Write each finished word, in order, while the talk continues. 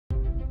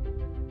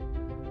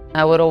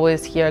I would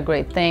always hear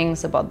great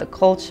things about the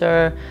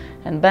culture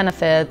and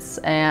benefits,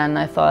 and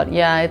I thought,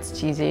 yeah, it's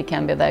cheesy, it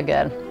can't be that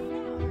good.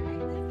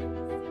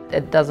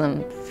 It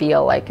doesn't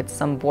feel like it's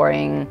some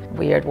boring,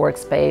 weird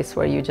workspace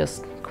where you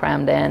just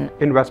crammed in.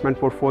 Investment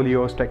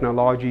portfolios,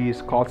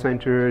 technologies, call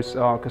centers,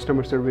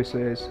 customer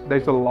services.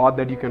 There's a lot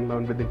that you can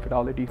learn within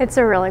Fidelity. It's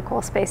a really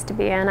cool space to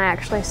be in. I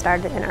actually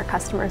started in our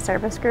customer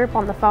service group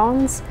on the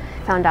phones.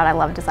 Found out I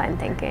love design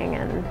thinking,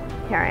 and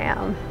here I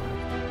am.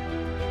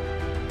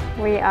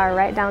 We are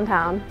right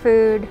downtown.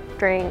 Food,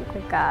 drink,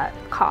 we've got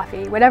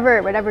coffee,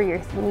 whatever your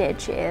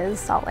niche is,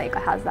 Salt Lake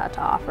has that to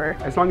offer.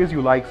 As long as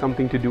you like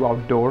something to do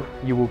outdoor,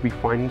 you will be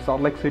fine in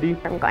Salt Lake City.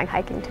 I'm going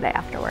hiking today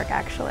after work,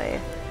 actually.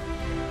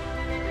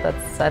 That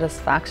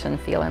satisfaction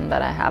feeling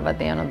that I have at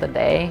the end of the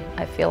day,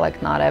 I feel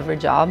like not every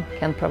job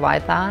can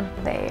provide that.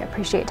 They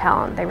appreciate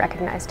talent, they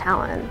recognize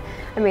talent.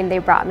 I mean, they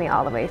brought me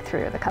all the way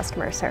through the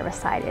customer service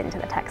side into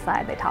the tech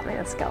side. They taught me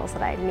the skills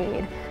that I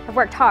need. I've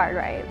worked hard,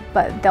 right?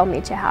 But they'll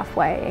meet you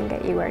halfway and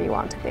get you where you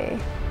want to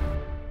be.